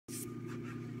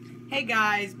Hey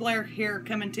guys, Blair here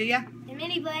coming to you. Hey,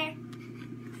 Mini Blair.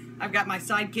 I've got my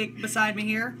sidekick beside me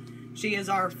here. She is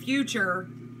our future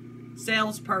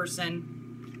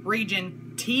salesperson,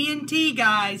 Region TNT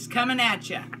guys, coming at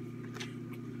you.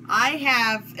 I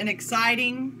have an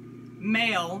exciting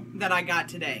mail that I got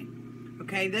today.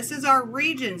 Okay, this is our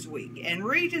Regions Week, and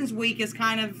Regions Week is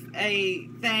kind of a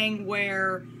thing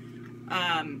where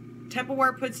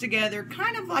Tupperware puts together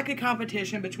kind of like a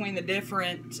competition between the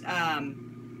different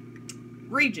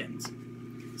regions.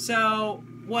 So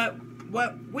what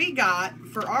we got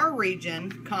for our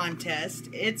region contest,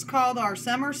 it's called our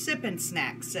Summer Sippin'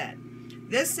 Snack Set.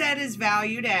 This set is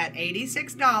valued at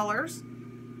 $86.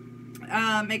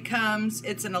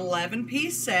 It's an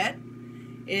 11-piece set.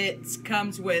 It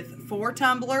comes with 4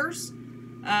 tumblers,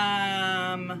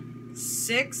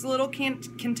 6 little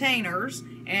containers,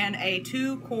 and a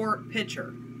 2-quart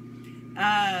pitcher.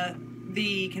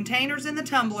 The containers and the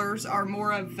tumblers are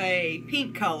more of a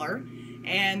pink color,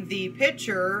 and the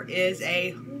pitcher is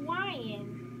a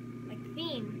Hawaiian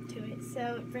theme to it,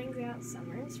 so it brings out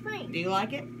summer and spring. Do you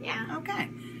like it? Yeah. Okay.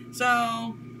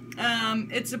 So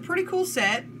it's a pretty cool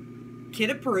set, kid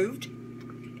approved,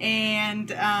 and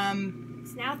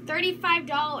it's now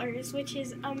 $35, which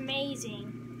is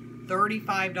amazing.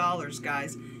 $35,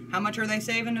 guys. How much are they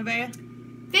saving, Nevaeh?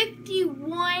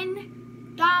 $51.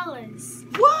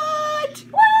 What?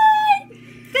 What?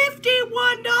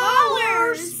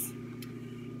 $51.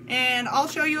 And I'll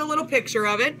show you a little picture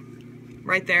of it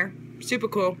right there. Super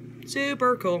cool.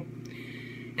 Super cool.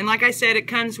 And like I said, it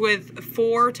comes with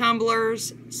 4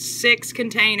 tumblers, 6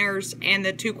 containers, and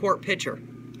the 2-quart pitcher.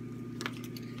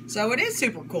 So it is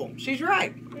super cool. She's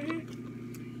right.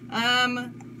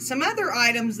 Mm-hmm. Some other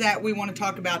items that we want to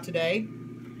talk about today.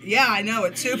 Yeah, I know,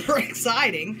 it's super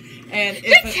exciting. And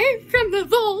It came from the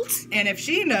vault. And if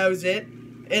she knows it,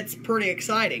 it's pretty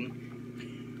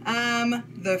exciting.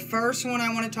 The first one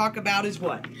I want to talk about is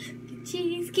what? The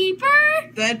Cheese Keeper.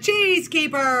 The Cheese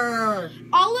Keeper.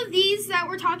 All of these that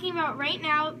we're talking about right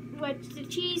now, with the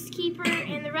Cheese Keeper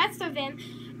and the rest of them,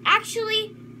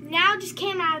 actually now just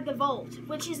came out of the vault,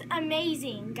 which is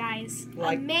amazing, guys.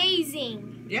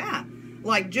 Amazing. Yeah,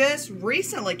 like just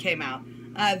recently came out.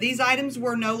 These items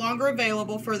were no longer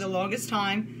available for the longest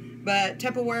time, but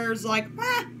Tupperware's like,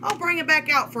 I'll bring it back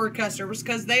out for customers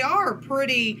because they are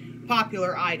pretty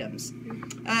popular items.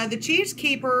 The Cheese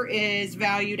Keeper is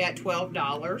valued at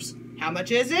 $12. How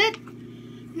much is it?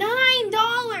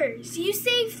 $9. You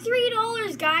saved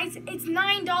 $3, guys. It's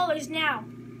 $9 now.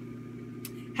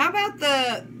 How about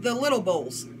the little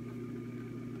bowls?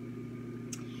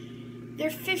 They're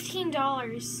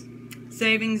 $15.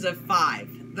 Savings of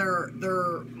 $5. They're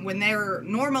when they're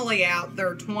normally out,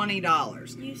 they're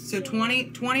 $20. So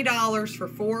 $20 for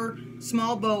 4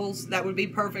 small bowls. That would be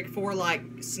perfect for like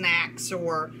snacks,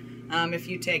 or if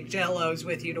you take Jellos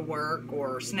with you to work,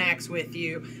 or snacks with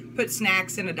you. Put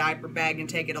snacks in a diaper bag and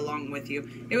take it along with you.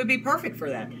 It would be perfect for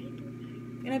that.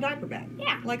 In a diaper bag.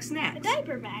 Yeah. Like snacks. A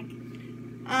diaper bag.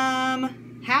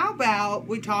 How about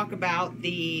we talk about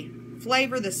the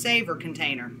Flavor the Savor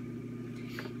container?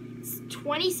 It's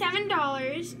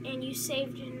 $27 and you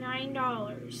saved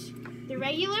 $9. The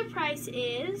regular price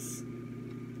is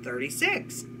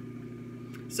 $36.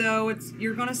 So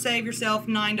you're going to save yourself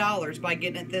 $9 by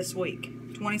getting it this week.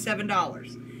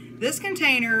 $27. This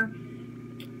container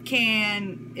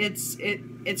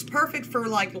it's perfect for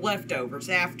like leftovers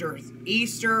after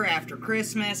Easter, after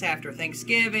Christmas, after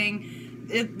Thanksgiving.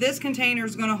 This container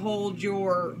is going to hold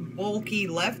your bulky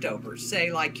leftovers,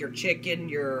 say like your chicken,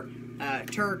 your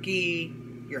turkey,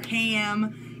 your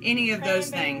ham, any of those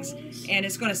things. And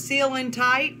it's going to seal in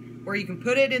tight where you can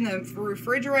put it in the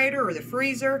refrigerator or the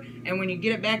freezer, and when you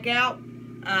get it back out,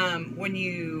 when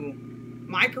you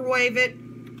microwave it,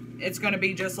 it's going to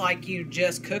be just like you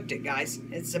just cooked it, guys.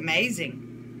 It's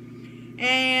amazing.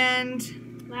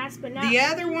 And last but not the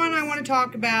other one I want to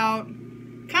talk about,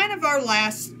 kind of our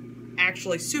last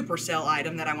actually supercell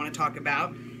item that I want to talk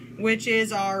about, which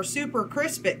is our Super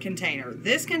Crisp It container.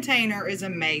 This container is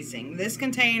amazing. This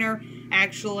container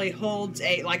actually holds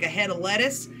like a head of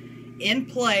lettuce in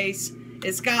place.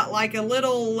 It's got like a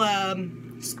little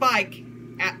spike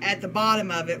at the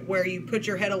bottom of it where you put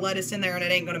your head of lettuce in there and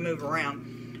it ain't going to move around.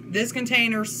 This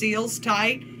container seals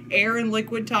tight, air and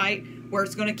liquid tight, where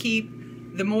it's going to keep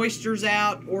the moistures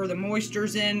out or the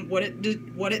moistures in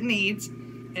what it needs,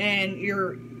 and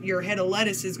your head of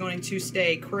lettuce is going to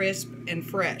stay crisp and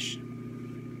fresh.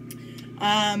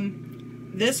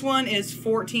 This one is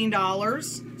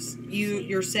 $14.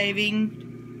 You're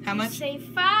saving how much?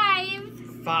 Save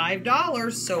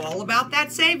 $5. So all about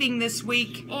that saving this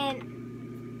week. And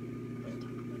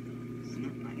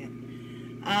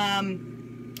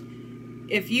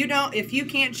If you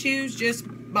can't choose, just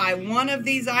buy one of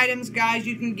these items, guys.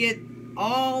 You can get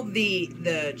all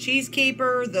the Cheese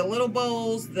Keeper, the little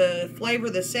bowls, the Flavor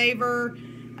the Savor,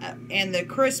 and the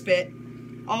Crispit,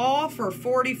 all for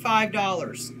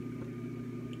 $45.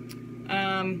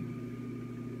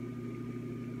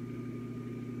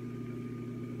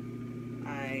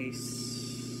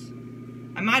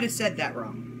 I might have said that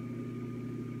wrong.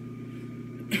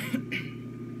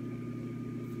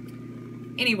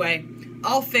 Anyway,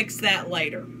 I'll fix that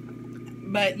later.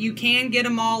 But you can get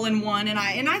them all in one, and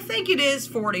I think it is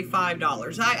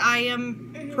 $45. I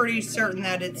am pretty certain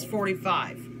that it's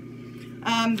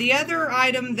 $45. The other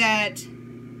item that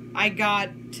I got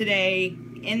today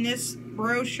in this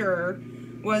brochure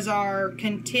was our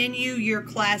Continue Your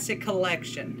Classic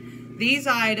collection. These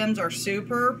items are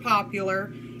super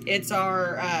popular. It's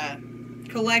our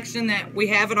collection that we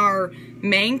have in our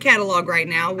main catalog right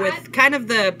now with kind of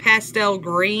the pastel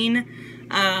green.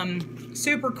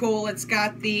 Super cool. It's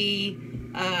got the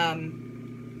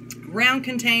round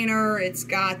container. It's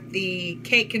got the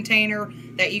cake container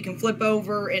that you can flip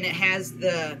over, and it has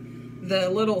the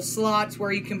little slots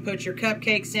where you can put your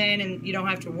cupcakes in, and you don't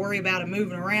have to worry about it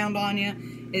moving around on you.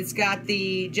 It's got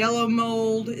the Jello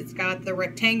mold. It's got the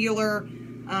rectangular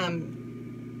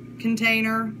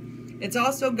container. It's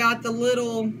also got the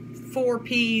little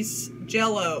 4-piece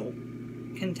Jello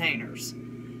containers.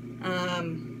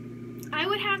 I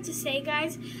would have to say,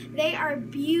 guys, they are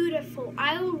beautiful.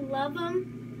 I love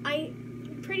them.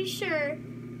 I'm pretty sure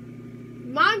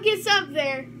Mom gets up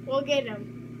there, we'll get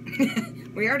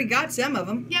them. We already got some of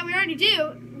them. Yeah, we already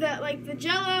do. The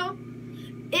Jello,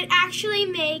 it actually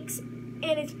makes, and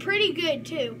it's pretty good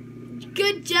too.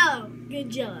 Good Jello. Good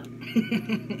Jello.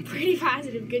 Pretty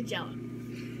positive. Good Jello.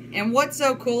 And what's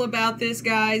so cool about this,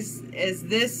 guys, is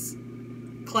this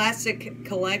classic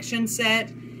collection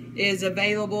set is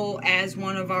available as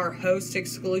one of our host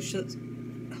exclusive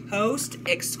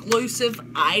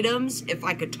items, if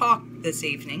I could talk this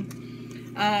evening.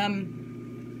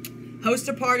 Host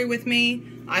a party with me.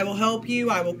 I will help you.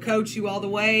 I will coach you all the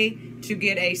way to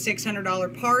get a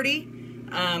 $600 party,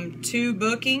 2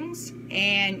 bookings,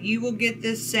 and you will get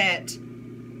this set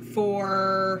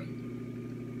for,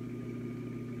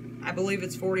 I believe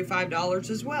it's $45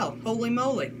 as well. Holy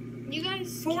moly. You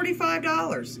guys...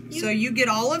 $45. So you get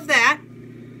all of that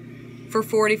for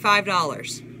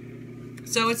 $45.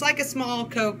 So it's like a small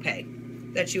copay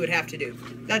that you would have to do.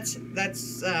 That's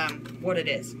what it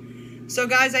is. So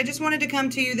guys, I just wanted to come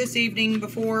to you this evening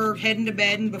before heading to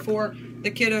bed and before the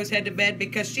kiddos head to bed,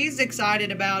 because she's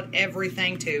excited about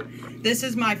everything too. This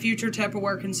is my future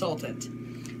Tupperware consultant.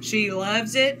 She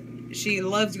loves it. She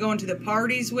loves going to the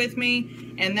parties with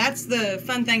me. And that's the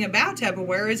fun thing about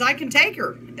Tupperware, is I can take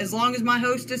her. As long as my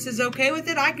hostess is okay with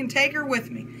it, I can take her with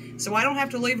me. So I don't have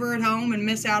to leave her at home and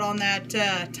miss out on that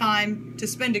time to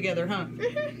spend together, huh?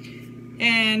 Mm-hmm.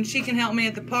 And she can help me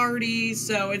at the parties,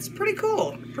 so it's pretty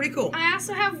cool. Pretty cool. I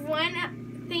also have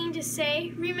one thing to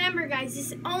say. Remember, guys,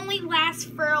 this only lasts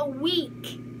for a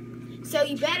week. So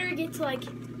you better get to,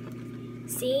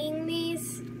 seeing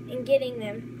these and getting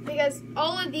them. Because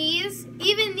all of these,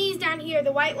 even these down here,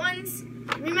 the white ones,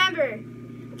 remember,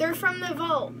 they're from the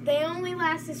vault. They only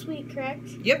last this week, correct?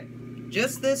 Yep,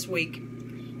 just this week.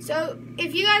 So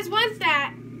if you guys want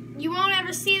that, you won't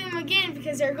ever see them again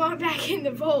because they're going back in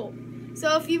the vault.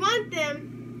 So if you want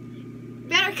them,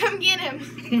 better come get them.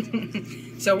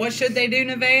 So what should they do,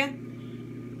 Nevaeh?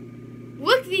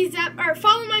 Look these up, or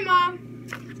follow my mom,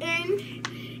 and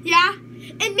yeah,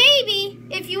 and maybe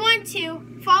if you want to,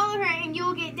 follow her and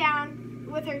you'll get down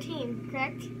with her team,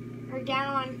 correct? Or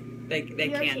down on They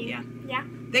can, team. yeah. Yeah?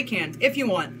 They can, if you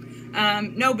want.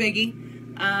 No biggie.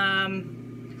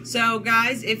 So,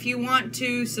 guys, if you want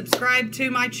to subscribe to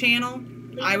my channel,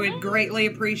 I would greatly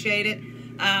appreciate it.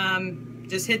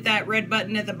 Just hit that red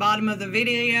button at the bottom of the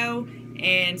video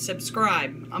and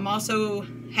subscribe. I'm also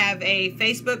have a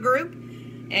Facebook group,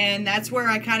 and that's where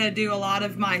I kind of do a lot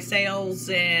of my sales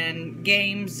and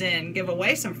games and give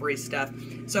away some free stuff.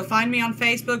 So find me on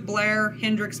Facebook, Blair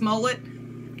Hendricks Mullet,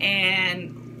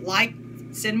 and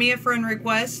send me a friend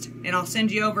request, and I'll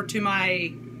send you over to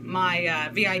my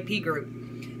VIP group.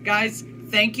 Guys,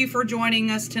 thank you for joining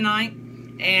us tonight,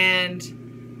 and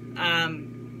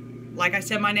like I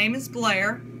said, my name is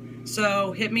Blair,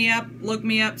 so hit me up, look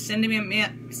me up, send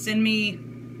me,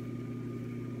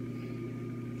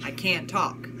 I can't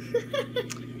talk.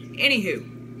 Anywho,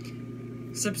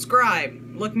 subscribe,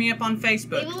 look me up on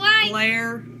Facebook, leave a like.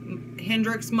 Blair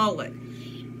Hendricks Mullet.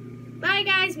 Bye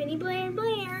guys, Minnie Blair.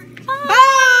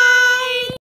 Bye!